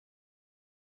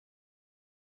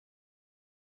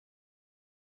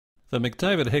The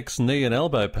McDavid Hex Knee and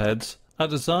elbow pads are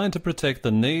designed to protect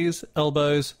the knees,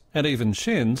 elbows and even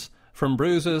shins from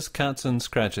bruises, cuts and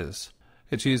scratches.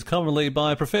 It's used commonly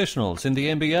by professionals in the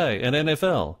NBA and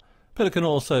NFL, but it can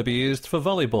also be used for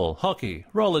volleyball, hockey,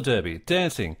 roller derby,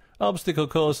 dancing, obstacle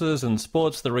courses and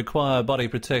sports that require body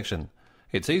protection.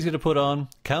 It's easy to put on,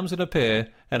 comes in a pair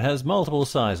and has multiple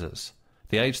sizes.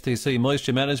 The HTC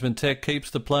Moisture Management Tech keeps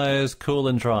the players cool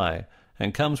and dry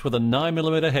and comes with a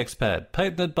 9mm hex pad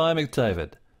patented by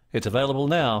McDavid. It's available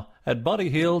now at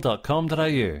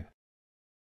BodyHeal.com.au.